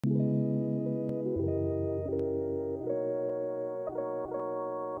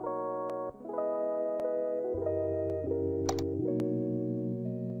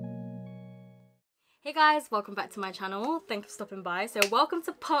Hey guys, welcome back to my channel. Thanks for stopping by. So welcome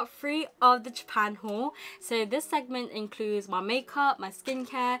to part 3 of the Japan haul. So this segment includes my makeup, my skincare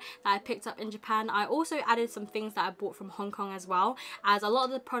that I picked up in Japan. I also added some things that I bought from Hong Kong as well, as a lot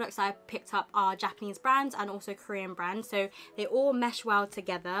of the products I picked up are Japanese brands and also Korean brands, so they all mesh well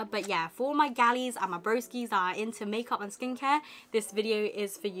together. But yeah, for all my galleys and my broskies that are into makeup and skincare, this video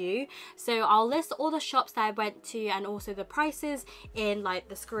is for you. So I'll list all the shops that I went to and also the prices in like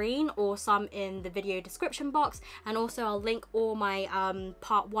the screen or some in the video description box, and also I'll link all my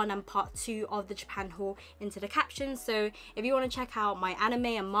part 1 and part 2 of the Japan haul into the captions. So if you want to check out my anime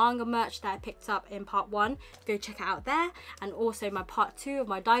and manga merch that I picked up in part 1, go check it out there, and also my part 2 of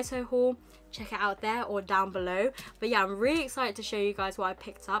my Daiso haul, check it out there or down below. But yeah, I'm really excited to show you guys what I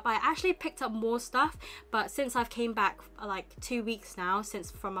picked up. I actually picked up more stuff, but since I've came back like 2 weeks now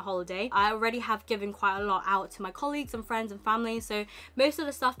since from a holiday, I already have given quite a lot out to my colleagues and friends and family. So most of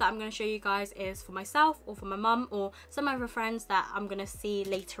the stuff that I'm going to show you guys is for myself or for my mum or some of her friends that I'm going to see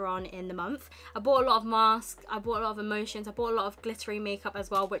later on in the month. I bought a lot of masks, I bought a lot of emotions, I bought a lot of glittery makeup as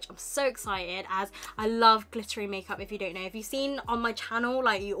well, which I'm so excited as I love glittery makeup. If you don't know, if you've seen on my channel,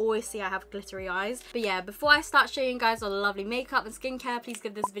 like you always see I have glittery eyes. But yeah, before I start showing you guys all the lovely makeup and skincare, please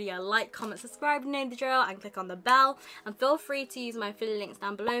give this video a like, comment, subscribe, you know the drill, and click on the bell. And feel free to use my affiliate links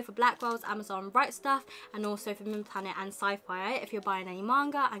down below for Blackwell's, Amazon, Bright Stuff, and also for Moon Planet and Sci-Fi. If you're buying any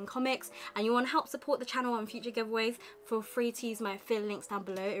manga and comics and you want to help support the channel and future giveaways, feel free to use my affiliate links down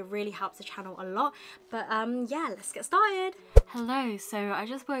below. It really helps the channel a lot. But yeah, let's get started. Hello, so I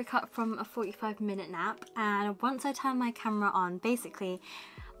just woke up from a 45-minute nap, and once I turned my camera on, basically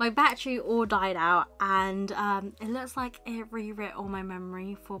my battery all died out, and it looks like it rewrote all my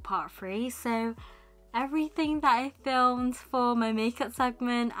memory for part 3. So everything that I filmed for my makeup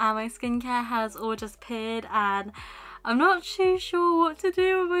segment and my skincare has all just appeared, and I'm not too sure what to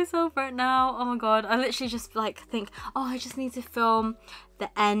do with myself right now. Oh my god, I literally just like think, oh, I just need to film the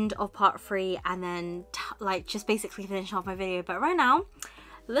end of part 3 and then like just basically finish off my video. But right now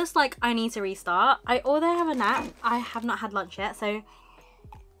looks like I need to restart. Although I have a nap, I have not had lunch yet, so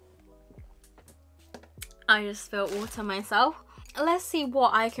I just spilled water myself. Let's see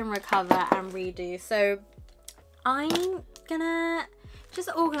what I can recover and redo. So I'm gonna just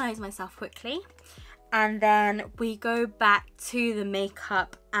organize myself quickly, and then we go back to the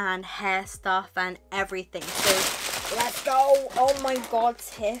makeup and hair stuff and everything. So let's go. Oh my god,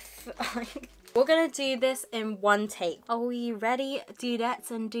 Tiff. We're gonna do this in one take. Are we ready,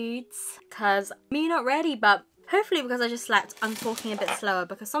 dudettes and dudes? Because me not ready, but hopefully because I just slept, I'm talking a bit slower,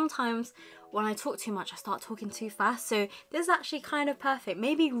 because sometimes when I talk too much I start talking too fast. So this is actually kind of perfect.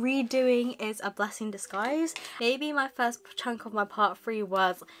 Maybe redoing is a blessing in disguise. Maybe my first chunk of my part 3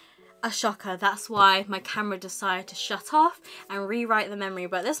 was a shocker. That's why my camera decided to shut off and rewrite the memory.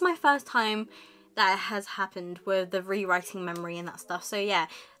 But this is my first time that it has happened with the rewriting memory and that stuff. So yeah,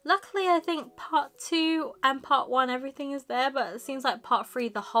 luckily I think part 2 and part 1 everything is there, but it seems like part 3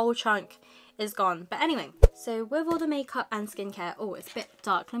 the whole chunk is gone. But anyway, so with all the makeup and skincare, oh, it's a bit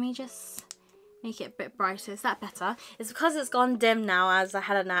dark. Let me just make it a bit brighter. Is that better? It's because it's gone dim now as I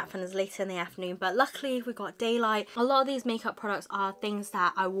had a nap and it's later in the afternoon, but luckily we got daylight. A lot of these makeup products are things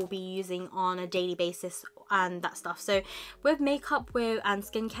that I will be using on a daily basis and that stuff. So with makeup and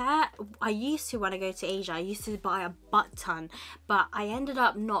skincare, I used to, when I go to Asia, I used to buy a butt ton, but I ended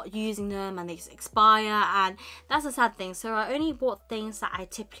up not using them and they just expire, and that's a sad thing. So I only bought things that I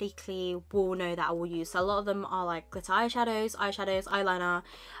typically will know that I will use. So a lot of them are like glitter eyeshadows, eyeliner,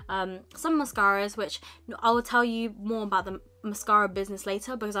 some mascaras, which I will tell you more about the mascara business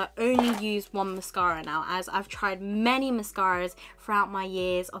later, because I only use one mascara now, as I've tried many mascaras throughout my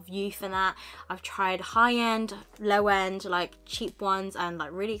years of youth and that. I've tried high-end, low-end, like cheap ones and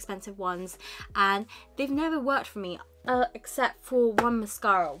like really expensive ones, and they've never worked for me. Except for one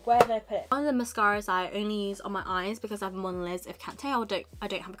mascara. Where did I put it? One of the mascaras I only use on my eyes because I have monolids. If you can't tell, I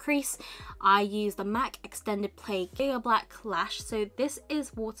don't have a crease. I use the MAC Extended Play Giga Black Lash. So this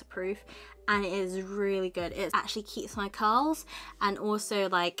is waterproof and it is really good. It actually keeps my curls, and also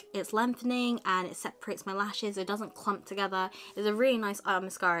like it's lengthening and it separates my lashes. It doesn't clump together. It's a really nice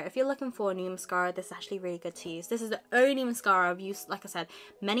mascara. If you're looking for a new mascara, this is actually really good to use. This is the only mascara I've used. Like I said,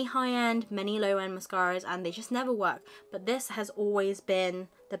 many high-end, many low-end mascaras, and they just never work. But this has always been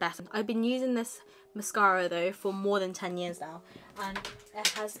the best. I've been using this mascara though for more than 10 years now, and it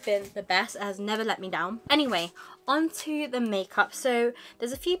has been the best. It has never let me down. Anyway, on to the makeup. So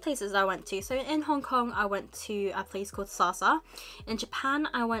there's a few places I went to. So in Hong Kong, I went to a place called SaSa. In Japan,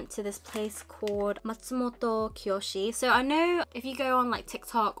 I went to this place called Matsumoto Kiyoshi. So I know if you go on like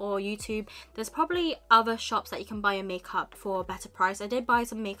TikTok or YouTube, there's probably other shops that you can buy your makeup for a better price. I did buy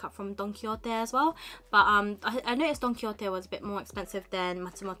some makeup from Donki as well, but I noticed Donki was a bit more expensive than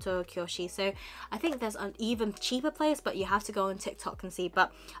Matsumoto Kiyoshi. So I think there's an even cheaper place, but you have to go on TikTok and see.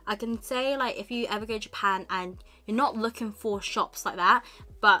 But I can say, like, if you ever go to Japan and you're not looking for shops like that,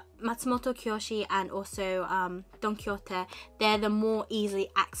 but Matsumoto Kiyoshi and also Donki, they're the more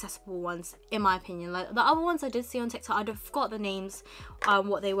easily accessible ones, in my opinion. Like the other ones I did see on TikTok, I forgot the names,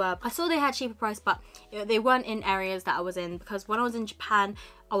 what they were. I saw they had cheaper price, but they weren't in areas that I was in, because when I was in Japan,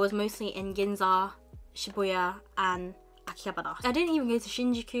 I was mostly in Ginza, Shibuya, and Akihabara. I didn't even go to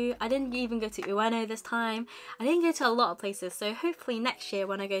Shinjuku. I didn't even go to Ueno this time. I didn't go to a lot of places, so hopefully next year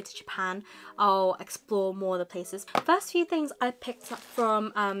when I go to Japan, I'll explore more of the places. First few things I picked up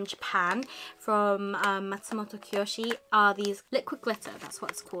from Japan, from Matsumoto Kiyoshi, are these liquid glitter. That's what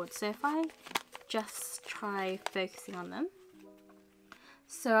it's called. So if I just try focusing on them.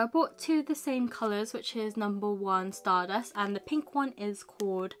 So I bought two of the same colours, which is number 1 Stardust, and the pink one is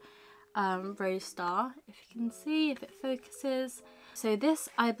called Rose Star, if you can see, if it focuses. So this,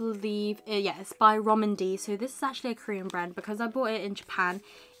 I believe, yeah, it's by D. So this is actually a Korean brand, because I bought it in Japan.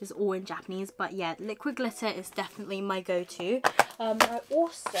 It's all in Japanese, but yeah, liquid glitter is definitely my go-to. I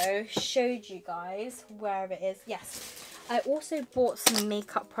also showed you guys where it is. Yes, I also bought some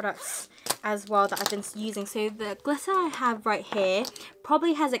makeup products as well that I've been using. So the glitter I have right here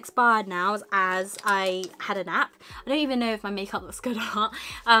probably has expired now, as I had a nap. I don't even know if my makeup looks good or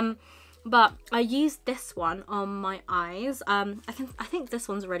not. But I used this one on my eyes. I think this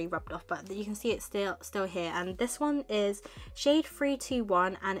one's already rubbed off, but you can see it's still here. And this one is shade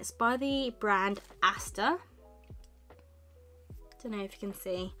 321, and it's by the brand Asta. Don't know if you can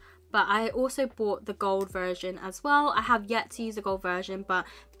see, but I also bought the gold version as well. I have yet to use the gold version, but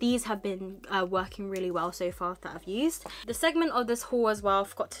these have been working really well so far that I've used. The segment of this haul as well, I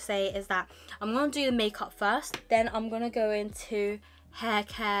forgot to say, is that I'm going to do the makeup first, then I'm going to go into hair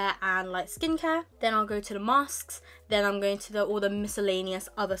care and like skincare, then I'll go to the masks, then I'm going to all the miscellaneous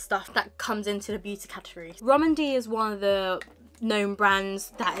other stuff that comes into the beauty category. D is one of the known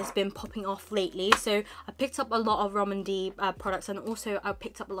brands that has been popping off lately, so I picked up a lot of D products, and also I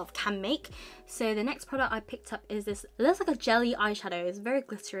picked up a lot of Can Make. So the next product I picked up is this, it looks like a jelly eyeshadow. It's very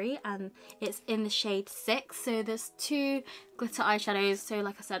glittery and it's in the shade 6. So there's 2 glitter eyeshadows. So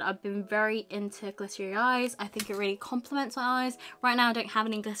like I said, I've been very into glittery eyes. I think it really complements my eyes. Right now I don't have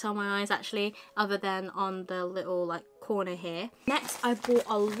any glitter on my eyes actually, other than on the little like corner here. Next, I bought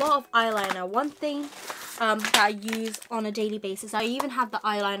a lot of eyeliner. One thing that I use on a daily basis, I even have the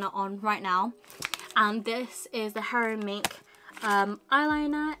eyeliner on right now, and this is the Harajuku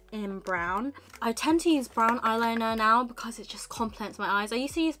eyeliner in brown. I tend to use brown eyeliner now because it just complements my eyes. I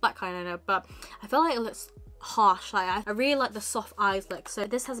used to use black eyeliner, but I feel like it looks harsh. Like I really like the soft eyes look, so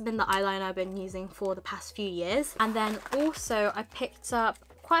this has been the eyeliner I've been using for the past few years. And then also I picked up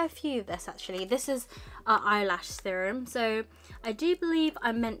quite a few of this actually. This is eyelash serum. So I do believe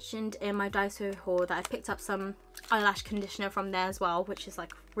I mentioned in my Daiso haul that I picked up some eyelash conditioner from there as well, which is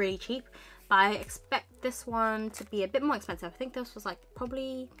like really cheap, but I expect this one to be a bit more expensive. I think this was like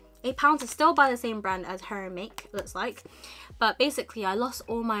probably £8. It's still by the same brand as Harajuku, looks like. But basically I lost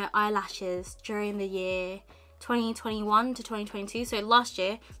all my eyelashes during the year 2021 to 2022. So last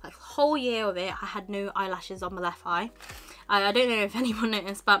year, like the whole year of it, I had no eyelashes on my left eye. I don't know if anyone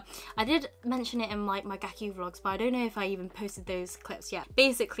noticed, but I did mention it in like my Gaku vlogs, but I don't know if I even posted those clips yet.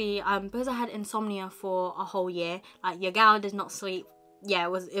 Basically, because I had insomnia for a whole year, like your gal did not sleep. Yeah,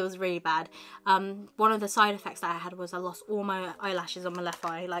 it was really bad. One of the side effects that I had was I lost all my eyelashes on my left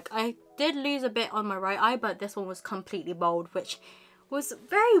eye. Like I did lose a bit on my right eye, but this one was completely bald, which was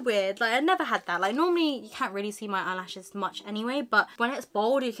very weird. Like I never had that. Like normally you can't really see my eyelashes much anyway, but when it's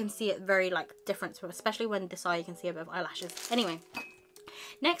bald you can see it very like different, especially when this eye you can see a bit of eyelashes. Anyway,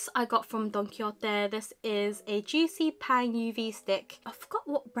 next I got from Donki. This is a Juicy Pan UV stick. I forgot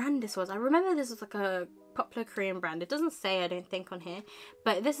what brand this was. I remember this was like a popular Korean brand. It doesn't say, I don't think, on here,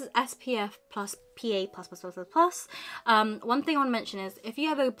 but this is SPF plus PA+++++. One thing I want to mention is if you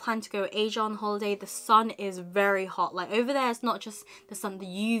ever plan to go Asia on holiday, the sun is very hot. Like over there, it's not just the sun, the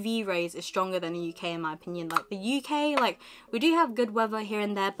UV rays is stronger than the UK in my opinion. Like the UK, like we do have good weather here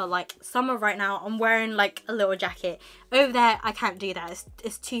and there, but like summer right now, I'm wearing like a little jacket. Over there, I can't do that.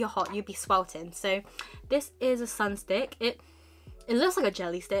 It's too hot. You'd be sweltering. So this is a sun stick. It looks like a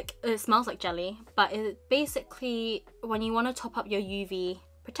jelly stick. It smells like jelly, but it basically, when you want to top up your UV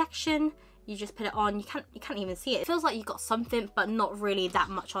protection, you just put it on. You can't even see it. It feels like you got something, but not really that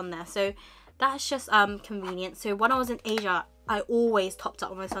much on there. So that's just convenient. So when I was in Asia, I always topped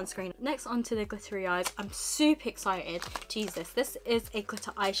up on my sunscreen. Next, onto the glittery eyes. I'm super excited to use this. This is a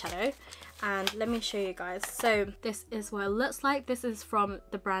glitter eyeshadow, and let me show you guys. So this is what it looks like. This is from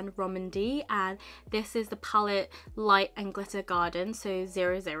the brand Romandy, and this is the palette Light and Glitter Garden, so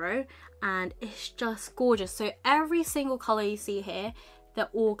 00, and it's just gorgeous. So every single color you see here, they're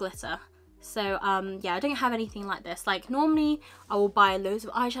all glitter. So yeah, I don't have anything like this. Like normally I will buy loads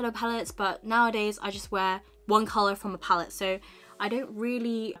of eyeshadow palettes, but nowadays I just wear one color from a palette. So I don't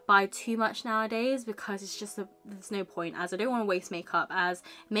really buy too much nowadays because it's just there's no point, as I don't want to waste makeup, as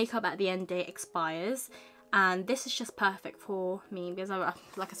makeup at the end day expires. And this is just perfect for me because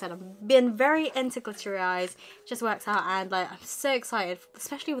like I said, I've been very into glittery eyes. It just works out, and like I'm so excited,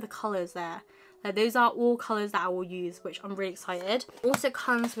 especially with the colors there. Those are all colours that I will use, which I'm really excited. Also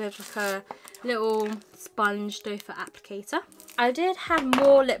comes with like a little sponge doe foot applicator. I did have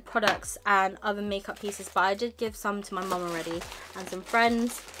more lip products and other makeup pieces, but I did give some to my mum already and some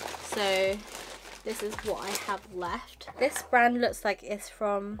friends. So this is what I have left. This brand looks like it's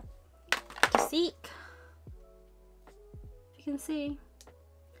from Tsim. If you can see.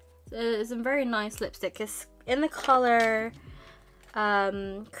 So it's a very nice lipstick. It's in the colour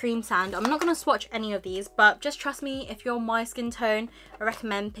cream sand. I'm not going to swatch any of these, but just trust me, if you're my skin tone, I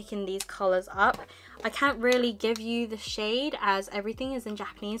recommend picking these colors up. I can't really give you the shade as everything is in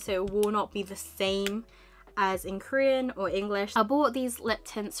Japanese, so it will not be the same as in Korean or English. I bought these lip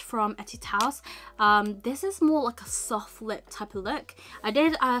tints from Etude House. This is more like a soft lip type of look. I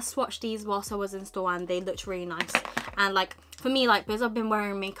did swatch these whilst I was in store, and they looked really nice. And like for me, like because I've been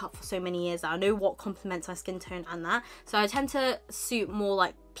wearing makeup for so many years, I know what complements my skin tone and that. So I tend to suit more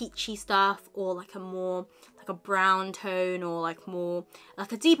like peachy stuff, or like a more like a brown tone, or like more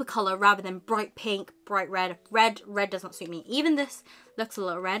like a deeper color rather than bright pink, bright red. Red does not suit me. Even this looks a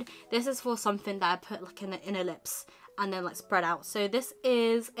little red. This is for something that I put like in the inner lips and then like spread out. So this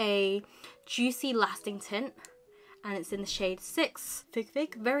is a juicy lasting tint, and it's in the shade 6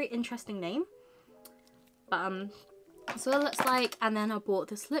 Fig. Very interesting name. But so it looks like. And then I bought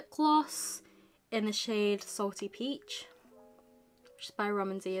this lip gloss in the shade Salty Peach, which is by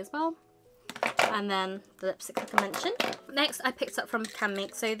Romandy as well. And then the lipstick like I mentioned. Next I picked up from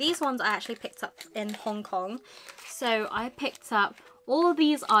CanMake. So these ones I actually picked up in Hong Kong. So I picked up, all of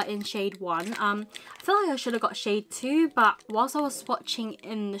these are in shade 1. I feel like I should have got shade 2, but whilst I was swatching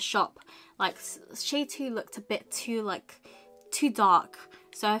in the shop, like shade 2 looked a bit too dark.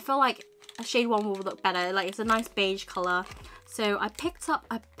 So I feel like a shade 1 will look better. Like it's a nice beige colour. So I picked up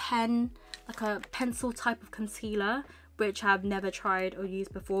a pen, like a pencil type of concealer, which I've never tried or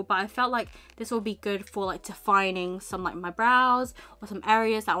used before, but I felt like this will be good for like defining some like my brows or some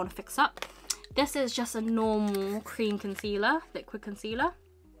areas that I want to fix up. This is just a normal cream concealer, liquid concealer.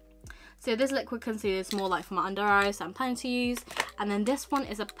 So this liquid concealer is more like for my under eyes that I'm planning to use, and then this one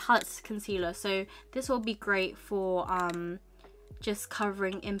is a palette concealer. So this will be great for just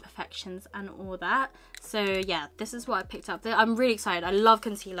covering imperfections and all that. So yeah, this is what I picked up. I'm really excited. I love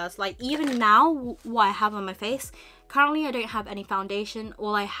concealers. Like even now, what I have on my face, currently I don't have any foundation.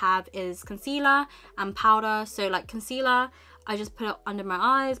 All I have is concealer and powder. So like concealer, I just put it under my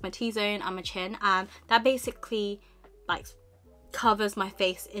eyes, my T-zone and my chin, and that basically like covers my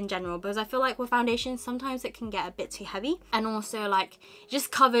face in general, because I feel like with foundation sometimes it can get a bit too heavy, and also like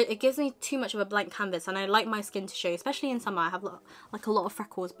it gives me too much of a blank canvas, and I like my skin to show, especially in summer. I have like a lot of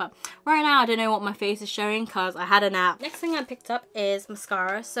freckles, but right now I don't know what my face is showing because I had a nap. Next thing I picked up is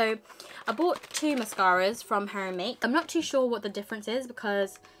mascara. So I bought 2 mascaras from Harajuku. I'm not too sure what the difference is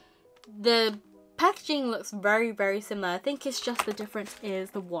because the packaging looks very similar. I think it's just the difference is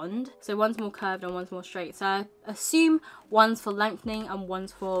the wand. So one's more curved and one's more straight. So I assume one's for lengthening and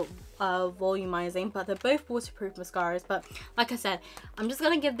one's for volumizing, but they're both waterproof mascaras. But like I said, I'm just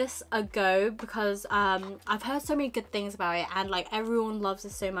gonna give this a go because I've heard so many good things about it, and like everyone loves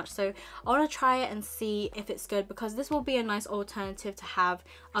it so much. So I want to try it and see if it's good, because this will be a nice alternative to have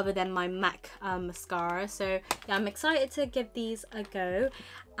other than my MAC mascara. So yeah, I'm excited to give these a go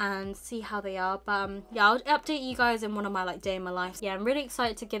and see how they are. But yeah, I'll update you guys in one of my like day in my life. Yeah, I'm really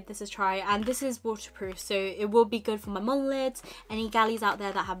excited to give this a try, and this is waterproof, so it will be good for my mullids. Any galleys out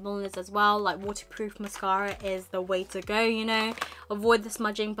there that have mullids powders as well. Like waterproof mascara is the way to go, you know, avoid the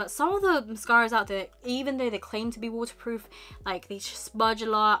smudging. But some of the mascaras out there, even though they claim to be waterproof, like they just smudge a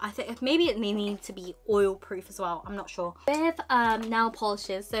lot. I think maybe it may need to be oil proof as well, I'm not sure. With nail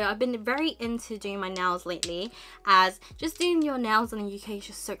polishes, so I've been very into doing my nails lately, as just doing your nails in the UK is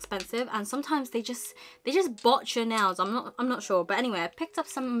just so expensive, and sometimes they just botch your nails. I'm not sure, but anyway, I picked up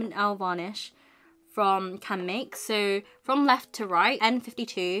some nail varnish from Can Make. So from left to right,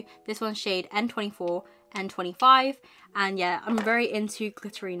 N52, this one's shade N24, N25, and yeah, I'm very into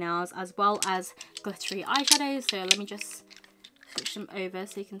glittery nails as well as glittery eyeshadows. So let me just switch them over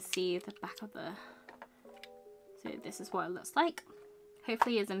so you can see the back of the, so this is what it looks like.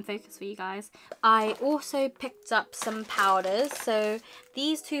 Hopefully it's in focus for you guys. I also picked up some powders. So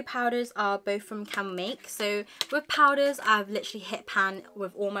these two powders are both from Can Make. So with powders, I've literally hit pan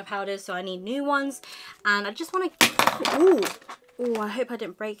with all my powders, so I need new ones. And I just want to... Ooh, I hope I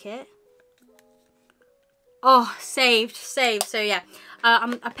didn't break it. Oh, saved. So yeah,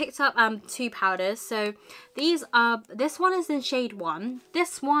 I picked up two powders. So these are... This one is in shade 1.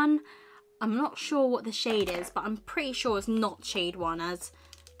 This one... I'm not sure what the shade is, but I'm pretty sure it's not shade 1, as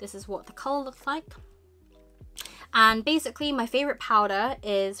this is what the colour looks like. And basically my favourite powder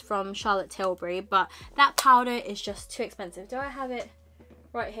is from Charlotte Tilbury, but that powder is just too expensive. Do I have it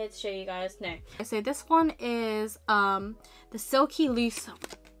right here to show you guys? No. So this one is the Silky Loose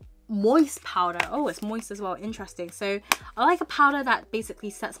Moist powder. Oh, it's moist as well. Interesting. So I like a powder that basically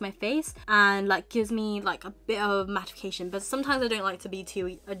sets my face and like gives me like a bit of mattification, but sometimes I don't like to be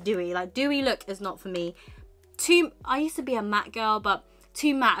too dewy. Like dewy look is not for me. I used to be a matte girl, but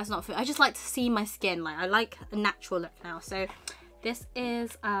too matte is not for me. I just like to see my skin. Like I like a natural look now. So this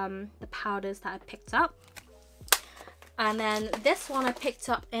is the powders that I picked up. And then this one I picked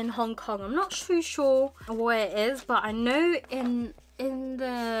up in Hong Kong. I'm not too sure what it is, but I know in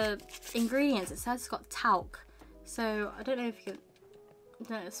the ingredients it says it's got talc, so I don't know if you can,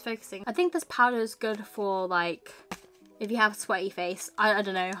 no, it's focusing. I think this powder is good for like if you have a sweaty face. I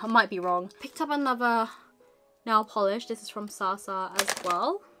don't know, I might be wrong. Picked up another nail polish. This is from SaSa as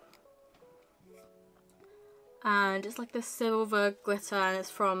well, and it's like this silver glitter, and it's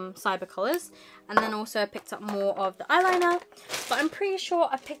from Cyber Colors. And then also I picked up more of the eyeliner, but I'm pretty sure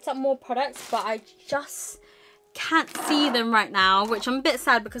I picked up more products, but I just can't see them right now, which I'm a bit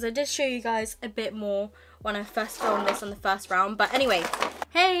sad because I did show you guys a bit more when I first filmed this on the first round. But anyway,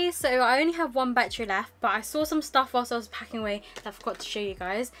 hey, so I only have one battery left, but I saw some stuff whilst I was packing away that I forgot to show you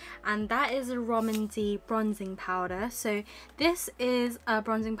guys, and that is a Roman D bronzing powder. So this is a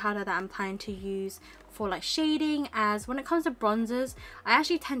bronzing powder that I'm planning to use for like shading, as when it comes to bronzers, I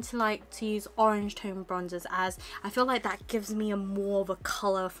actually tend to like to use orange tone bronzers, as I feel like that gives me a more of a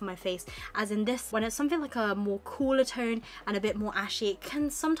colour for my face. As in this, when it's something like a more cooler tone and a bit more ashy, it can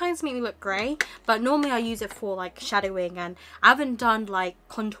sometimes make me look grey, but normally I use it for like shadowing, and I haven't done like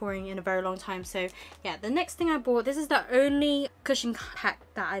contouring in a very long time. So yeah, the next thing I bought, this is the only cushion pack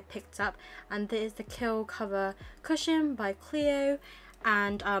that I picked up, and this is the Kill Cover Cushion by Clio,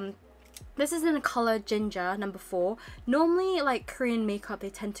 and this is in the colour Ginger, number 4. Normally, like Korean makeup, they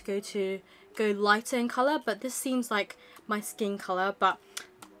tend to go lighter in colour, but this seems like my skin colour. But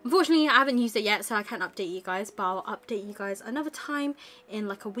unfortunately, I haven't used it yet, so I can't update you guys. But I'll update you guys another time in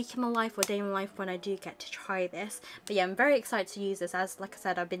like a week in my life or day in my life when I do get to try this. But yeah, I'm very excited to use this, as like I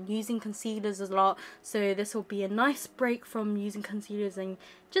said, I've been using concealers a lot, so this will be a nice break from using concealers and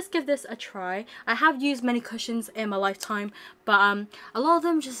just give this a try. I have used many cushions in my lifetime, but a lot of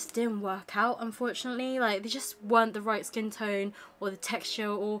them just didn't work out, unfortunately. Like they just weren't the right skin tone or the texture,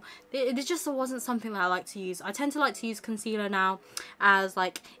 or it just wasn't something that I like to use. I tend to like to use concealer now, as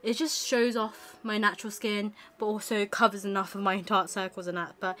like it just shows off my natural skin but also covers enough of my dark circles and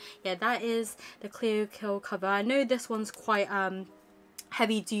that. But yeah, that is the Clear Kill Cover. I know this one's quite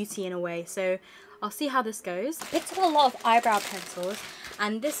heavy duty in a way, so I'll see how this goes. I picked up a lot of eyebrow pencils,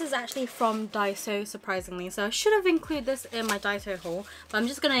 and this is actually from Daiso, surprisingly. So I should have included this in my Daiso haul, but I'm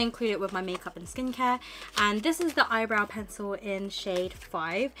just going to include it with my makeup and skincare. And this is the eyebrow pencil in shade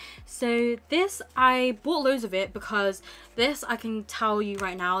 5. So this, I bought loads of it because this, I can tell you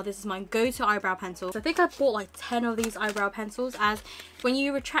right now, this is my go-to eyebrow pencil. So I think I bought like 10 of these eyebrow pencils, as when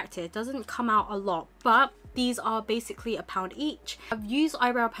you retract it, it doesn't come out a lot, but these are basically £1 each. I've used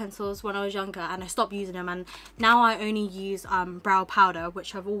eyebrow pencils when I was younger and I stopped using them, and now I only use brow powder,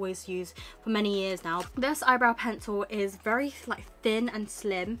 which I've always used for many years now. This eyebrow pencil is very like thin and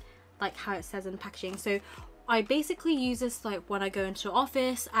slim, like how it says in the packaging. So I basically use this like when I go into the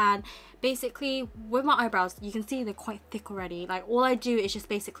office, and basically with my eyebrows, you can see they're quite thick already. Like all I do is just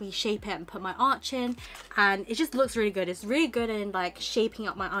basically shape it and put my arch in, and it just looks really good. It's really good in like shaping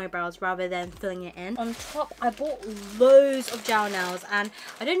up my eyebrows rather than filling it in. On top, I bought loads of gel nails, and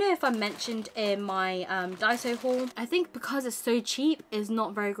I don't know if I mentioned in my Daiso haul, I think because it's so cheap, it's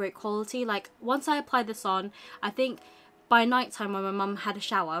not very great quality. Like once I applied this on, I think by night time when my mum had a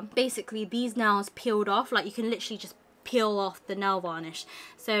shower, basically these nails peeled off. Like you can literally just peel off the nail varnish.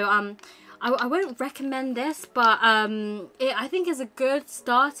 So I won't recommend this, but I think it's a good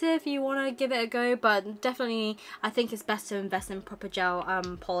starter if you want to give it a go, but definitely I think it's best to invest in proper gel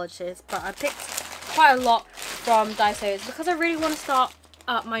polishes. But I picked quite a lot from Daiso. It's because I really want to start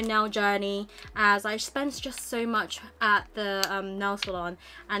up my nail journey, as I spend just so much at the nail salon,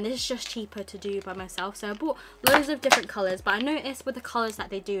 and this is just cheaper to do by myself. So I bought loads of different colours, but I noticed with the colours that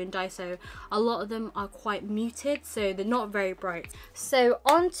they do in Daiso, a lot of them are quite muted, so they're not very bright. So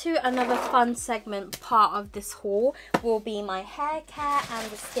on to another fun segment part of this haul will be my hair care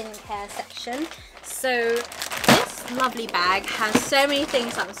and the skincare section. So this lovely bag has so many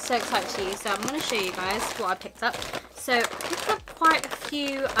things that I'm so excited to use, so I'm going to show you guys what I picked up. So I picked up quite a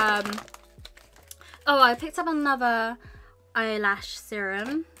few, I picked up another eyelash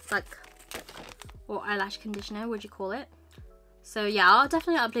serum, like, or eyelash conditioner, would you call it? So yeah, I'll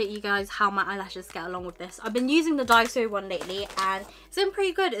definitely update you guys how my eyelashes get along with this. I've been using the Daiso one lately, and it's been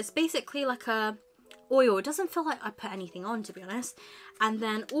pretty good. It's basically like a oil. It doesn't feel like I put anything on, to be honest. And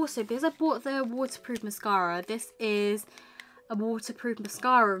then also, because I bought the waterproof mascara, this is a waterproof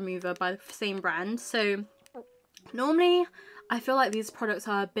mascara remover by the same brand. So normally I feel like these products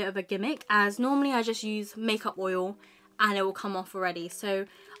are a bit of a gimmick, as normally I just use makeup oil and it will come off already. So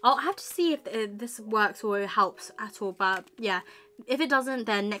I'll have to see if this works or it helps at all, but yeah, if it doesn't,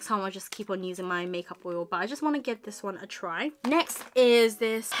 then next time I'll just keep on using my makeup oil. But I just want to give this one a try. Next is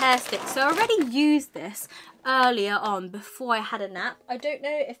this hair stick. So I already used this earlier on before I had a nap. I don't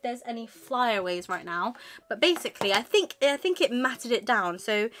know if there's any flyaways right now, but basically I think it matted it down.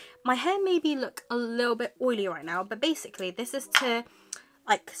 So my hair maybe look a little bit oily right now, but basically this is to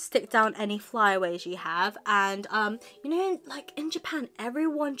like stick down any flyaways you have. And you know, like in Japan,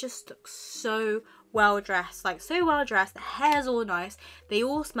 everyone just looks so well dressed, like so well dressed. The hair's all nice, they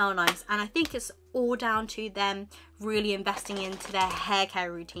all smell nice, and I think it's all down to them really investing into their hair care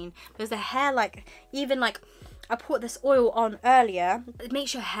routine, because the hair, like, even like I put this oil on earlier, it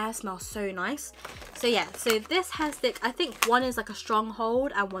makes your hair smell so nice. So yeah, so this hair stick, I think one is like a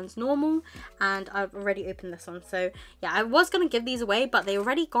stronghold and one's normal, and I've already opened this one. So yeah, I was gonna give these away, but they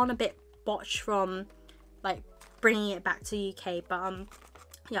already gone a bit botched from like bringing it back to UK. But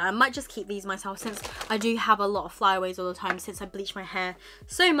yeah, I might just keep these myself, since I do have a lot of flyaways all the time, since I bleach my hair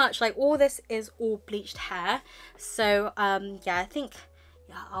so much. Like all this is all bleached hair. So yeah, I think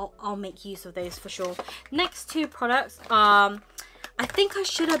I'll make use of those for sure. Next two products, I think I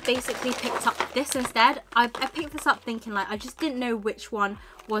should have basically picked up this instead. I picked this up thinking like I just didn't know which one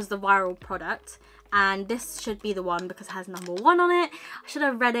was the viral product, and this should be the one because it has #1 on it. I should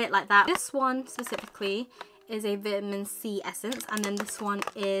have read it like that. This one specifically is a vitamin C essence, and then this one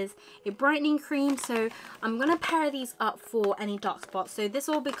is a brightening cream. So I'm gonna pair these up for any dark spots. So this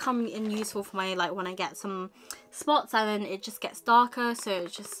will become useful for my, like, when I get some spots and then it just gets darker, so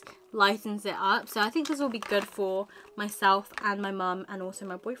it just lightens it up. So I think this will be good for myself and my mum and also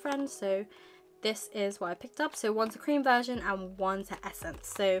my boyfriend. So this is what I picked up. So one's a cream version and one's an essence.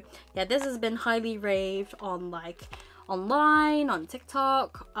 So yeah, this has been highly raved on, like, online, on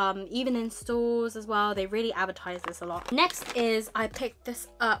TikTok, even in stores as well. They really advertise this a lot. Next is, I picked this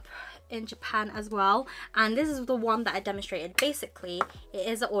up in Japan as well, and this is the one that I demonstrated. Basically it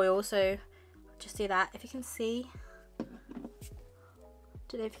is an oil, so just do that. If you can see,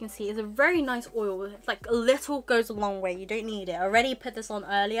 don't know if you can see, it's a very nice oil. It's like a little goes a long way. You don't need it. I already put this on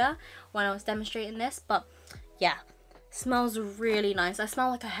earlier when I was demonstrating this, but yeah, smells really nice. I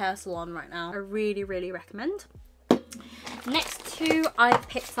smell like a hair salon right now. I really recommend. Next two I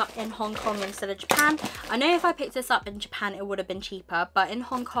picked up in Hong Kong instead of Japan. I know if I picked this up in Japan it would have been cheaper, but in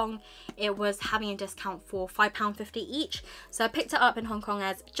Hong Kong it was having a discount for £5.50 each. So I picked it up in Hong Kong,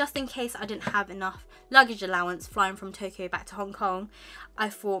 as just in case I didn't have enough luggage allowance flying from Tokyo back to Hong Kong. I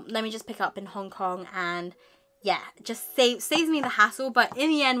thought, let me just pick it up in Hong Kong, and yeah, just saves me the hassle. But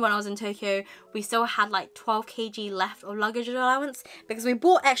in the end, when I was in Tokyo, we still had like 12 kg left of luggage allowance, because we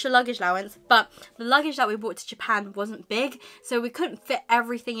bought extra luggage allowance, but the luggage that we brought to Japan wasn't big, so we couldn't fit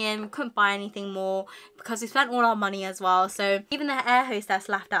everything in. We couldn't buy anything more because we spent all our money as well. So even the air hostess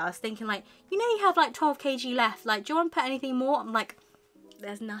laughed at us, thinking like, you know, you have like 12 kg left, like, do you want to put anything more? I'm like,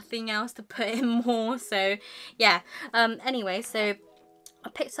 there's nothing else to put in more. So yeah, anyway, so I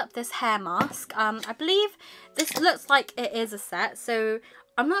picked up this hair mask. I believe this looks like it is a set, so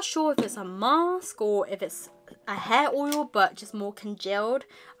I'm not sure if it's a mask or if it's a hair oil, but just more congealed.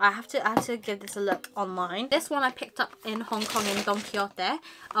 I have to give this a look online. This one I picked up in Hong Kong in Don Quixote.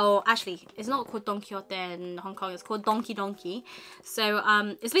 Oh, actually, it's not called Don Quixote in Hong Kong. It's called Donki. So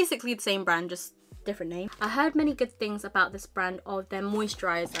it's basically the same brand, just different name. I heard many good things about this brand of their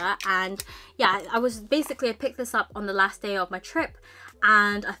moisturizer, and yeah, I picked this up on the last day of my trip,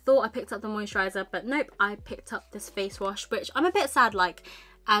 and I thought I picked up the moisturizer, but nope, I picked up this face wash, which I'm a bit sad, like,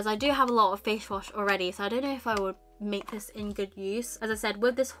 as I do have a lot of face wash already, so I don't know if I would make this in good use. As I said,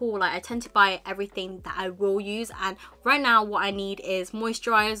 with this haul, like, I tend to buy everything that I will use, and right now what I need is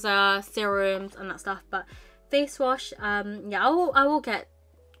moisturizer, serums and that stuff. But face wash, yeah, I will get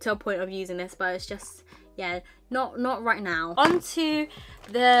to a point of using this, but it's just, yeah, not right now. On to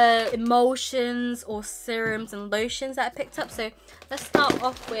the emulsions or serums and lotions that I picked up. So let's start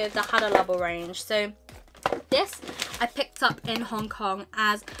off with the Harajuku range. So this I picked up in Hong Kong,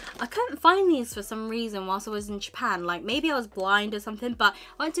 as I couldn't find these for some reason whilst I was in Japan. Like, maybe I was blind or something, but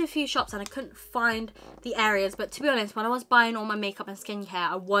I went to a few shops and I couldn't find the areas. But to be honest, when I was buying all my makeup and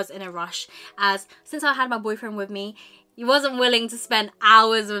skincare, I was in a rush, as since I had my boyfriend with me, he wasn't willing to spend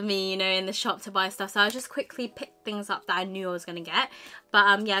hours with me, you know, in the shop to buy stuff. So I just quickly picked things up that I knew I was going to get.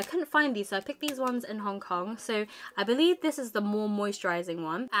 But yeah, I couldn't find these, so I picked these ones in Hong Kong. So I believe this is the more moisturizing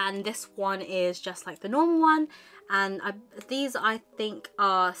one, and this one is just like the normal one. And these I think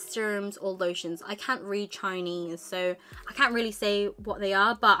are serums or lotions. I can't read Chinese, so I can't really say what they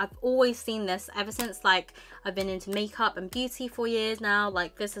are, but I've always seen this ever since, like, I've been into makeup and beauty for years now.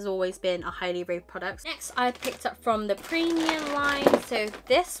 Like, this has always been a highly rated product. Next, I picked up from the premium line. So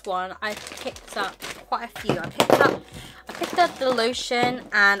this one I picked up quite a few. I picked up the lotion,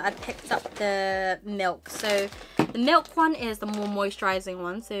 and I picked up the milk. So the milk one is the more moisturizing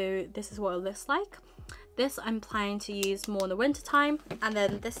one, so this is what it looks like. This I'm planning to use more in the winter time, and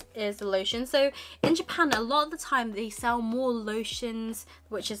then this is the lotion. So in Japan, a lot of the time they sell more lotions,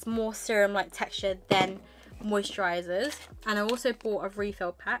 which is more serum like texture, than moisturizers. And I also bought a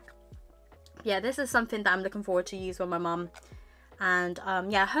refill pack. Yeah, this is something that I'm looking forward to use with my mum, and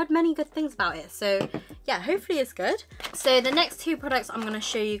yeah, I heard many good things about it, so yeah, hopefully it's good. So the next two products I'm going to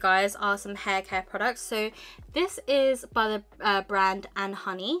show you guys are some hair care products. So this is by the brand And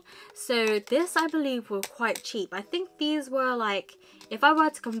Honey. So this I believe were quite cheap. I think these were like, if I were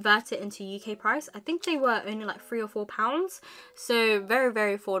to convert it into UK price, I think they were only like £3 or £4. So very,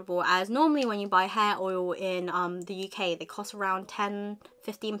 very affordable, as normally when you buy hair oil in the UK, they cost around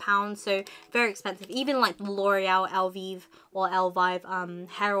 £10–15, so very expensive. Even like L'Oreal, Elvive or Elvive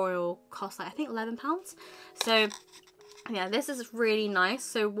hair oil costs like, I think, £11. So yeah, this is really nice.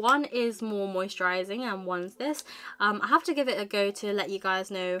 So one is more moisturizing and one's this. I have to give it a go to let you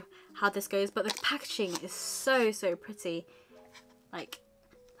guys know how this goes, but the packaging is so pretty. Like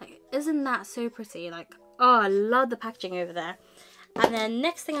isn't that so pretty? Like, oh, I love the packaging over there. And then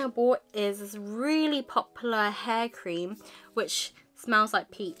next thing I bought is this really popular hair cream, which smells like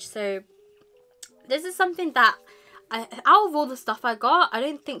peach. So this is something that out of all the stuff I got, I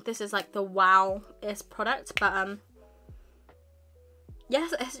don't think this is like the wow-est product, but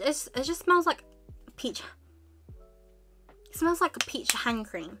yes, it just smells like peach. It smells like a peach hand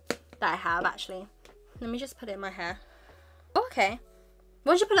cream that I have, actually. Let me just put it in my hair. Okay,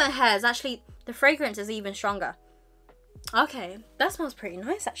 once you put it in hair, it's actually, the fragrance is even stronger. Okay, that smells pretty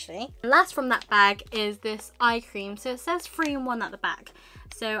nice, actually. Last from that bag is this eye cream. So it says 3-in-1 at the back,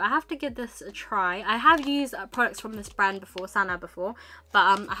 so I have to give this a try. I have used products from this brand before, SaSa before, but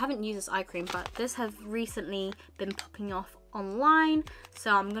I haven't used this eye cream. But this has recently been popping off online,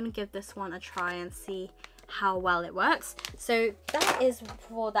 so I'm gonna give this one a try and see how well it works. So that is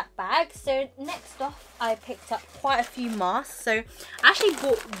for that bag. So next off, I picked up quite a few masks. So I actually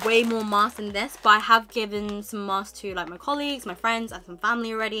bought way more masks than this, but I have given some masks to like my colleagues, my friends, and some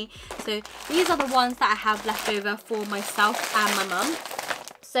family already. So these are the ones that I have left over for myself and my mum.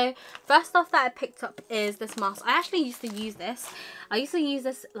 So first off that I picked up is this mask. I actually used to use this. I used to use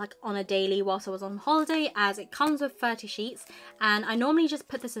this like on a daily whilst I was on holiday, as it comes with 30 sheets, and I normally just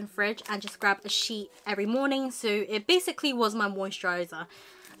put this in the fridge and just grab a sheet every morning. So it basically was my moisturizer,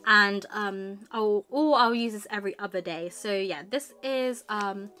 and I'll use this every other day. So yeah, this is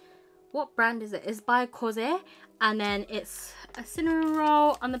what brand is it? It's by Cosé, and then it's a cinnamon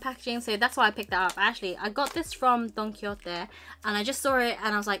roll on the packaging, so that's why I picked that up. Actually, I got this from Don Quixote, and I just saw it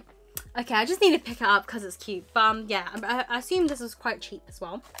and I was like, okay, I just need to pick it up because it's cute. But yeah, I assume this is quite cheap as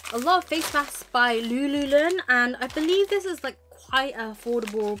well. A lot of face masks by Lululemon, and I believe this is like quite an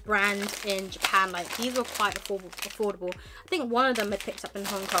affordable brand in Japan. Like these were quite affordable. I think one of them I picked up in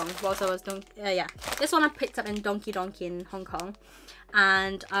Hong Kong whilst I was yeah, this one I picked up in Donki in Hong Kong.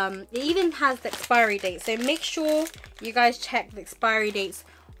 And it even has the expiry date, so make sure you guys check the expiry dates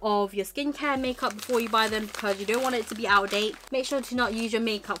of your skincare and makeup before you buy them, because you don't want it to be out of date. Make sure to not use your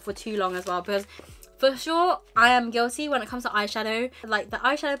makeup for too long as well, because for sure I am guilty when it comes to eyeshadow. Like the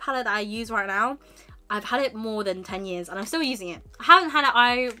eyeshadow palette that I use right now, I've had it more than 10 years and I'm still using it. I haven't had an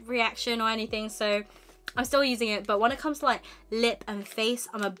eye reaction or anything, so I'm still using it. But when it comes to like lip and face,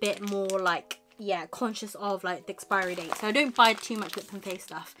 I'm a bit more like, yeah, conscious of like the expiry date, so I don't buy too much lip and face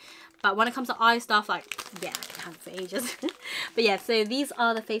stuff. But when it comes to eye stuff, like, yeah, I can have it for ages. But yeah, so these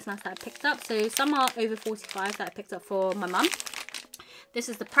are the face masks that I picked up. So some are over 45 that I picked up for my mum. This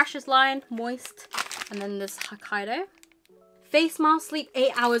is the Precious line, Moist, and then this Hokkaido. Face mask, sleep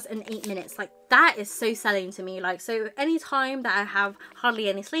 8 hours and 8 minutes. Like that is so selling to me. Like, so any time that I have hardly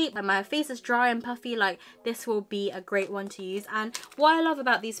any sleep and my face is dry and puffy, like this will be a great one to use. And what I love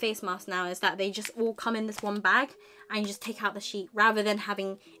about these face masks now is that they just all come in this one bag and you just take out the sheet rather than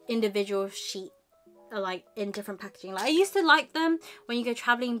having individual sheet like in different packaging. Like I used to like them when you go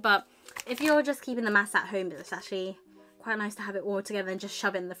traveling, but if you're just keeping the mask at home, it's actually quite nice to have it all together and just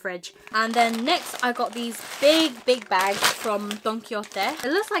shove it in the fridge. And then next I got these big bags from Quixote.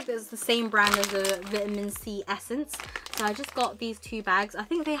 It looks like it's the same brand as the vitamin C essence, so I just got these 2 bags. I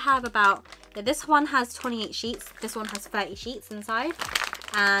think they have about, yeah, this one has 28 sheets, this one has 30 sheets inside,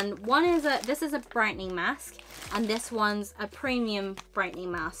 and one is this is a brightening mask and this one's a premium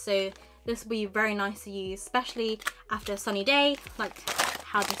brightening mask. So this will be very nice to use, especially after a sunny day, like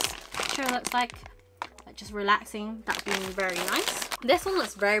how this picture looks like just relaxing. That'd be very nice. This one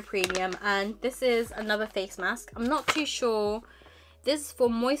looks very premium, and this is another face mask. I'm not too sure. This is for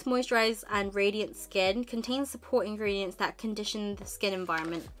moist, moisturized and radiant skin. Contains support ingredients that condition the skin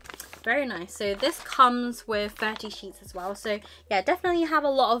environment. Very nice. So this comes with 30 sheets as well. So yeah, definitely have a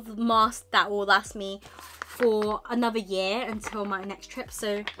lot of masks that will last me for another year until my next trip.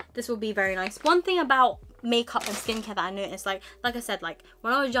 So this will be very nice. One thing about makeup and skincare that I noticed, like I said, like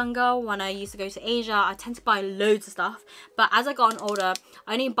when I was younger, when I used to go to Asia, I tend to buy loads of stuff, but as I gotten older,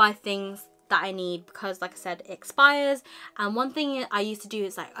 I only buy things that I need because, like I said, it expires. And one thing I used to do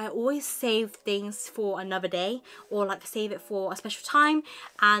is like I always save things for another day, or like save it for a special time,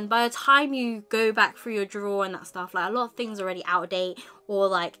 and by the time you go back through your drawer and that stuff, like a lot of things are already out of date, or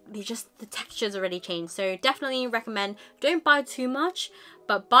like the texture's already changed. So definitely recommend, don't buy too much,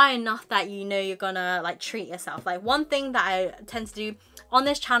 but buy enough that you know you're gonna like treat yourself. Like one thing that I tend to do on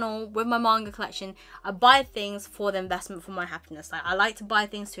this channel with my manga collection, I buy things for the investment, for my happiness. Like I like to buy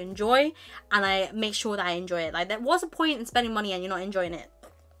things to enjoy, and I make sure that I enjoy it. Like there was a point in spending money and you're not enjoying it.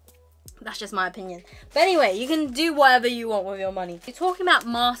 That's just my opinion. But anyway, you can do whatever you want with your money. You're talking about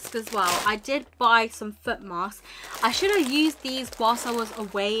masks as well. I did buy some foot masks. I should have used these whilst I was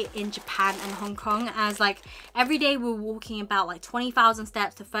away in Japan and Hong Kong, as like every day we were walking about like 20,000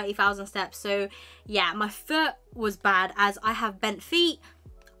 steps to 30,000 steps. So yeah, my foot was bad as I have bent feet.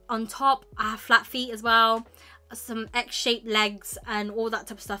 On top, I have flat feet as well, some X-shaped legs and all that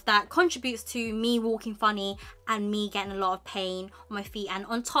type of stuff that contributes to me walking funny and me getting a lot of pain on my feet. And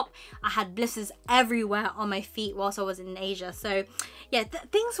on top, I had blisters everywhere on my feet whilst I was in Asia. So yeah,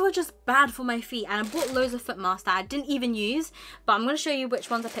 things were just bad for my feet, and I bought loads of foot masks that I didn't even use, but I'm going to show you which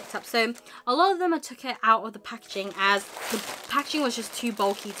ones I picked up. So a lot of them I took it out of the packaging as the packaging was just too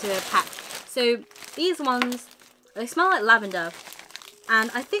bulky to pack. So these ones, they smell like lavender. And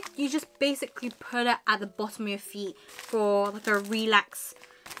I think you just basically put it at the bottom of your feet for like a relax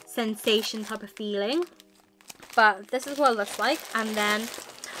sensation type of feeling. But this is what it looks like. And then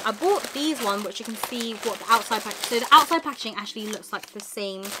I bought these ones, which you can see what the outside packaging. So the outside packaging actually looks like the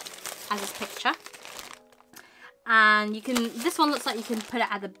same as this picture. And you can, this one looks like you can put it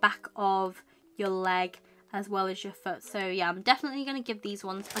at the back of your leg as well as your foot. So yeah, I'm definitely going to give these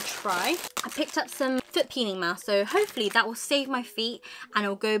ones a try. I picked up some foot peeling masks, so hopefully that will save my feet and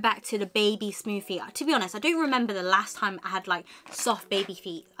it'll go back to the baby smooth feet. To be honest, I don't remember the last time I had like soft baby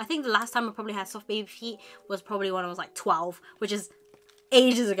feet. I think the last time I probably had soft baby feet was probably when I was like 12, which is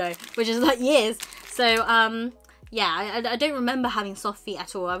ages ago, which is like years. So yeah, I don't remember having soft feet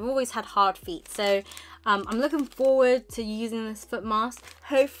at all. I've always had hard feet. So I'm looking forward to using this foot mask.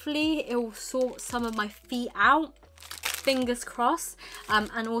 Hopefully it will sort some of my feet out, fingers crossed,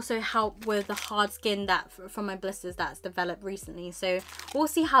 and also help with the hard skin that from my blisters that's developed recently. So we'll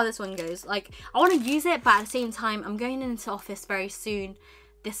see how this one goes. Like I want to use it, but at the same time I'm going into office very soon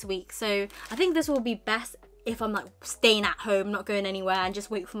this week, so I think this will be best if I'm like staying at home, not going anywhere, and just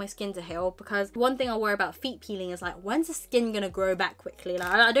wait for my skin to heal. Because one thing I worry about feet peeling is like, when's the skin gonna grow back quickly?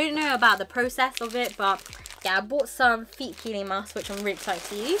 Like, I don't know about the process of it, but yeah, I bought some feet peeling masks, which I'm really excited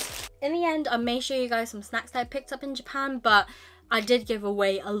to use. In the end, I may show you guys some snacks that I picked up in Japan, but I did give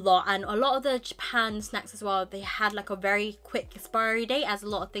away a lot, and a lot of the Japan snacks as well, they had like a very quick expiry date, as a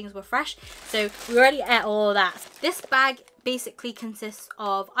lot of things were fresh, so we already ate all of that. This bag basically consists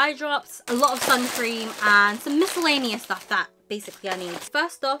of eye drops, a lot of sun cream, and some miscellaneous stuff that basically I need.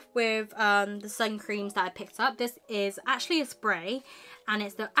 First off with the sun creams that I picked up, this is actually a spray, and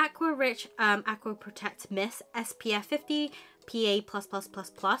it's the Aqua Rich Aqua Protect Mist SPF 50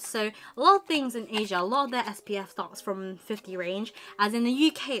 PA++++. So a lot of things in Asia, a lot of their SPF starts from 50 range, as in the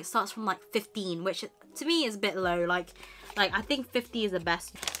UK it starts from like 15, which to me is a bit low. Like I think 50 is the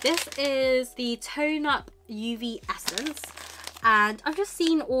best. This is the Tone Up UV Essence, and I've just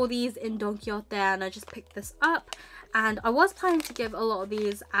seen all these in Donki and I just picked this up, and I was planning to give a lot of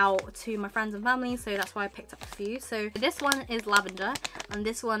these out to my friends and family, so that's why I picked up a few. So this one is lavender, and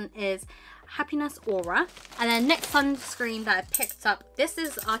this one is Happiness Aura. And then next sunscreen that I picked up, this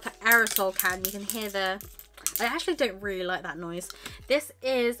is like an aerosol can. You can hear the, I actually don't really like that noise. This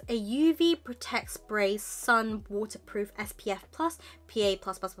is a UV Protect Spray Sun Waterproof SPF Plus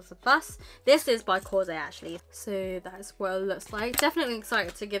PA+++++. This is by Cause actually. So that's what it looks like. Definitely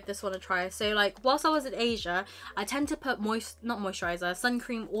excited to give this one a try. So like whilst I was in Asia, I tend to put sun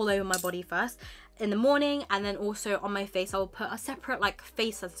cream all over my body first in the morning, and then also on my face I will put a separate like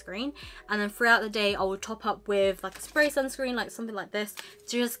face sunscreen, and then throughout the day I will top up with like a spray sunscreen, like something like this,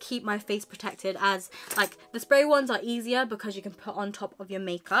 to just keep my face protected, as like the spray ones are easier because you can put on top of your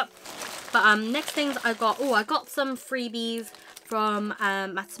makeup. But next things I got some freebies from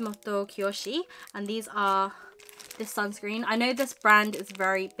Matsumoto Kiyoshi, and these are this sunscreen. I know this brand is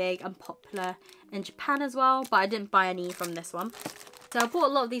very big and popular in Japan as well, but I didn't buy any from this one. So I bought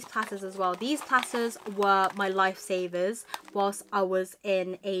a lot of these plasters as well. These plasters were my lifesavers whilst I was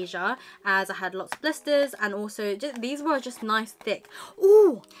in Asia, as I had lots of blisters, and also these were just nice thick.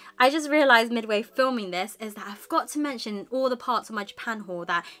 Ooh, I just realised midway filming this is that I forgot to mention in all the parts of my Japan haul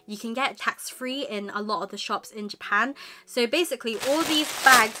that you can get tax-free in a lot of the shops in Japan. So basically all these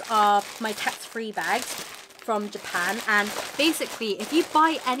bags are my tax-free bags from Japan, and basically if you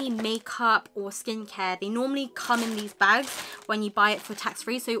buy any makeup or skincare, they normally come in these bags when you buy it for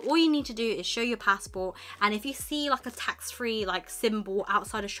tax-free. So all you need to do is show your passport, and if you see like a tax-free like symbol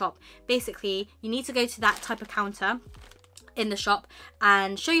outside a shop, basically you need to go to that type of counter in the shop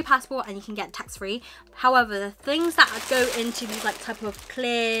and show your passport, and you can get tax-free. However, the things that go into these like type of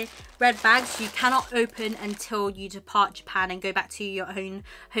clear red bags, you cannot open until you depart Japan and go back to your own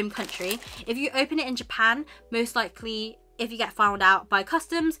home country. If you open it in Japan, most likely if you get found out by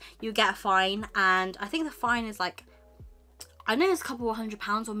customs, you get a fine, and I think the fine is like, I know it's a couple of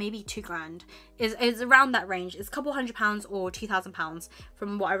 £100 or maybe £2,000. It's around that range. It's a couple £100 or £2,000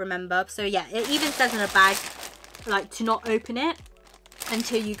 from what I remember. So yeah, it even says in a bag like to not open it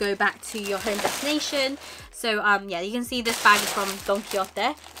until you go back to your home destination. So yeah, you can see this bag is from Don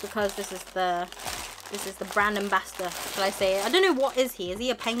Quixote, because this is the brand ambassador, shall I say. I don't know, what is he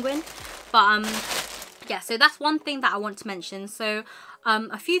a penguin? But yeah, so that's one thing that I want to mention. So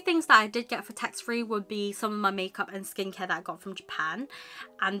a few things that I did get for tax-free would be some of my makeup and skincare that I got from Japan,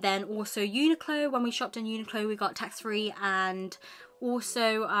 and then also Uniqlo. When we shopped in Uniqlo, we got tax-free, and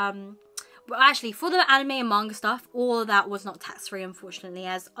also well, actually, for the anime and manga stuff, all of that was not tax-free, unfortunately,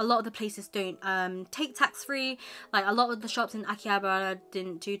 as a lot of the places don't take tax-free. Like a lot of the shops in Akihabara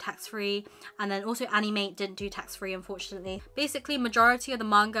didn't do tax-free, and then also Animate didn't do tax-free, unfortunately. Basically, majority of the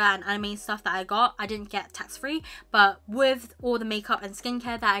manga and anime stuff that I didn't get tax-free, but with all the makeup and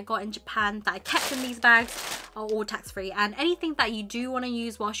skincare that I got in Japan that I kept in these bags are all tax-free. And anything that you do want to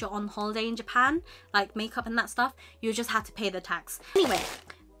use whilst you're on holiday in Japan, like makeup and that stuff, you just have to pay the tax. Anyway,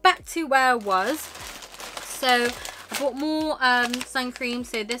 back to where I was. So I bought more sun cream.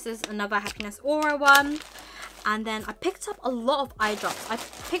 So this is another Happiness Aura one, and then I picked up a lot of eye drops. I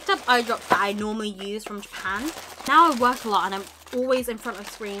picked up eye drops that I normally use from Japan. Now I work a lot and I'm always in front of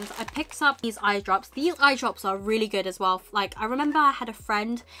screens. I picked up these eye drops. These eye drops are really good as well. Like I remember I had a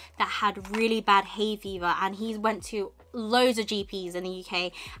friend that had really bad hay fever, and he went to loads of GPs in the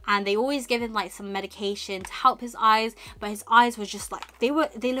UK, and they always give him like some medication to help his eyes, but his eyes were just like they were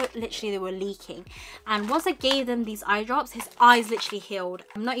leaking. And once I gave them these eye drops, his eyes literally healed.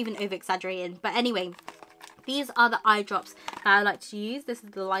 I'm not even over exaggerating, but anyway, these are the eye drops that I like to use. This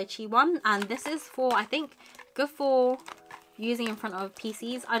is the lychee one, and this is for, I think, good for using in front of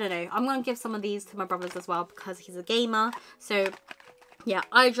PCs. I don't know, I'm gonna give some of these to my brothers as well because he's a gamer. So yeah,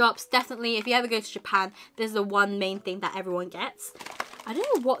 eye drops, definitely, if you ever go to Japan, this is the one main thing that everyone gets. I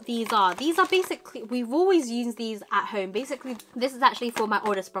don't know what these are. These are basically, we've always used these at home. Basically, this is actually for my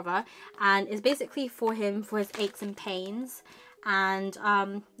oldest brother, and it's basically for him for his aches and pains. And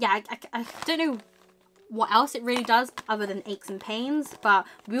yeah, I don't know what else it really does other than aches and pains, but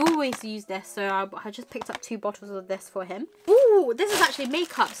we always use this. So I just picked up 2 bottles of this for him. Ooh, this is actually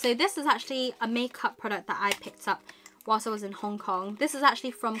makeup. So this is actually a makeup product that I picked up whilst I was in Hong Kong. This is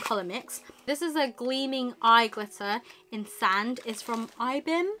actually from Colour Mix. This is a gleaming eye glitter in sand. It's from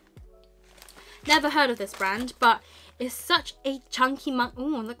IBIM. Never heard of this brand, but it's such a chunky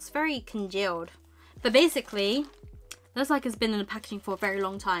ooh, it looks very congealed. But basically, looks like it's been in the packaging for a very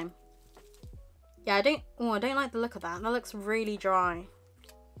long time. Yeah, I don't like the look of that. That looks really dry.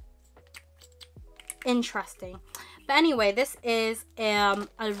 Interesting. But anyway, this is a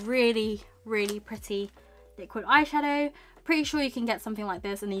really, really pretty liquid eyeshadow. Pretty sure you can get something like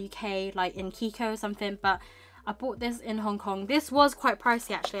this in the UK, like in Kiko or something, but I bought this in Hong Kong. This was quite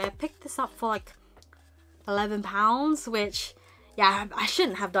pricey actually. I picked this up for like £11, which, yeah, I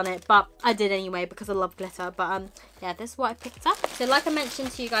shouldn't have done it, but I did anyway because I love glitter. But yeah, this is what I picked up. So like I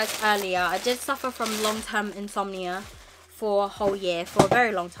mentioned to you guys earlier, I did suffer from long-term insomnia for a whole year, for a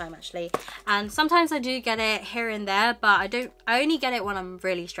very long time actually, and sometimes I do get it here and there, but I only get it when I'm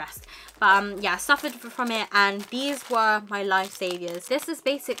really stressed. But yeah, I suffered from it, and these were my life saviors. This is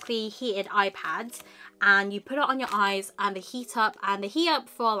basically heated eye pads, and you put it on your eyes and they heat up, and they heat up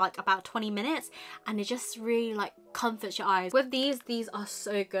for like about 20 minutes, and it just really like comforts your eyes. With these are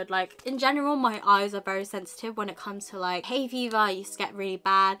so good. Like in general, my eyes are very sensitive when it comes to like hay fever. I used to get really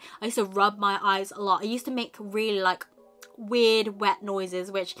bad. I used to rub my eyes a lot. I used to make really like weird wet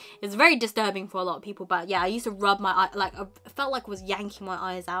noises, which is very disturbing for a lot of people. But yeah, I used to rub my eye, like I felt like I was yanking my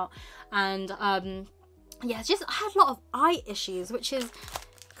eyes out. And yeah, it's just I had a lot of eye issues, which is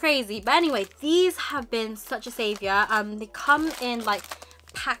crazy. But anyway, these have been such a savior. They come in like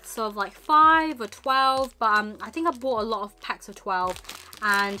packs of like 5 or 12, but I think I bought a lot of packs of 12,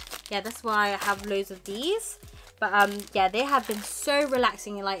 and yeah, that's why I have loads of these. But yeah, they have been so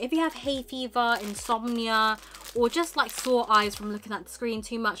relaxing. Like if you have hay fever, insomnia, or just like sore eyes from looking at the screen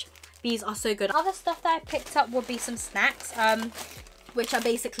too much, these are so good. Other stuff that I picked up would be some snacks, which are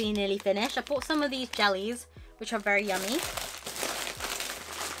basically nearly finished. I bought some of these jellies, which are very yummy.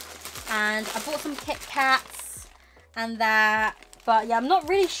 And I bought some Kit Kats and that. But yeah, I'm not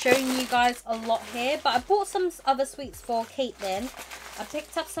really showing you guys a lot here, but I bought some other sweets for Caitlin. I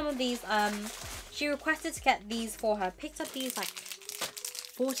picked up some of these, she requested to get these for her. I picked up these like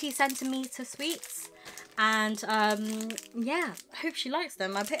 40cm sweets, and yeah, I hope she likes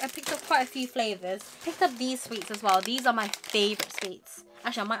them. I picked up quite a few flavors. Picked up these sweets as well. These are my favorite sweets.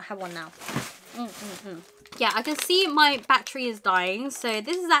 Actually, I might have one now. Yeah, I can see my battery is dying, so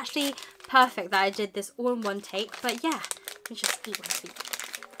this is actually perfect that I did this all in one take. But yeah, let me just eat one sweet.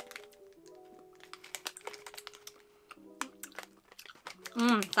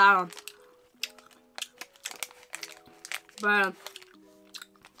 Sour. But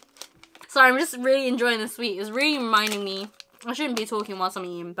sorry, I'm just really enjoying the sweet. It's really reminding me, I shouldn't be talking whilst I'm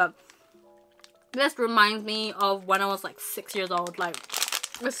eating, but this reminds me of when I was like 6 years old. Like,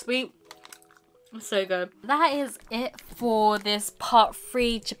 this sweet, it's so good. That is it for this part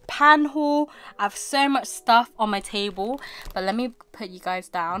 3 Japan haul. I have so much stuff on my table, but let me put you guys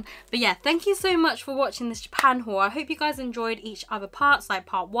down. But yeah, thank you so much for watching this Japan haul. I hope you guys enjoyed each other parts, like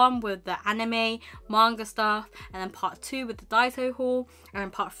part 1 with the anime, manga stuff, and then part 2 with the Daito haul, and then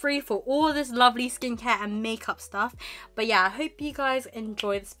part 3 for all this lovely skincare and makeup stuff. But yeah, I hope you guys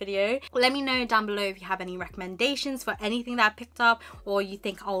enjoyed this video. Let me know down below if you have any recommendations for anything that I picked up, or you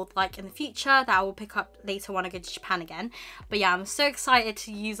think I would like in the future that I will pick up later when I go to Japan again. But yeah, I'm so excited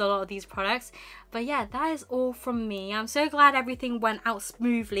to use a lot of these products. But yeah, that is all from me. I'm so glad everything went out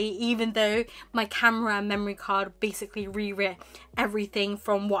smoothly, even though my camera and memory card basically rewrote everything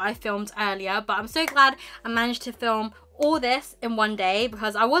from what I filmed earlier. But I'm so glad I managed to film all this in one day,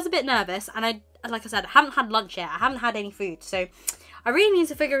 because I was a bit nervous, and like I said, I haven't had lunch yet. I haven't had any food, so I really need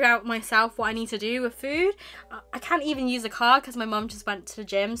to figure out myself what I need to do with food. I can't even use a car because my mum just went to the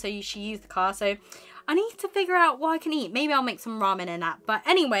gym, so she used the car. So I need to figure out what I can eat. Maybe I'll make some ramen in that. But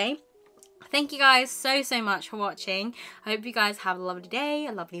anyway, thank you guys so much for watching. I hope you guys have a lovely day,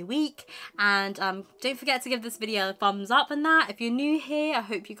 a lovely week, and don't forget to give this video a thumbs up and that. If you're new here, I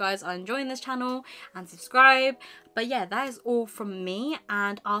hope you guys are enjoying this channel, and subscribe. But yeah, that is all from me,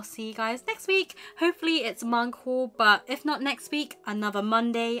 and I'll see you guys next week. Hopefully it's a manga haul, but if not next week, another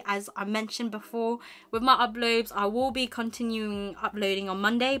Monday. As I mentioned before, with my uploads, I will be continuing uploading on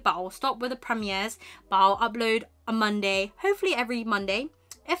Monday, but I'll stop with the premieres, but I'll upload on Monday, hopefully every Monday.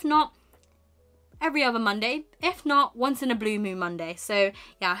 If not, every other Monday. If not, once in a blue moon Monday. So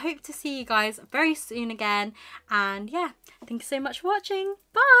yeah, I hope to see you guys very soon again, and yeah, thank you so much for watching.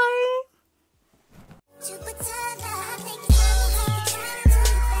 Bye!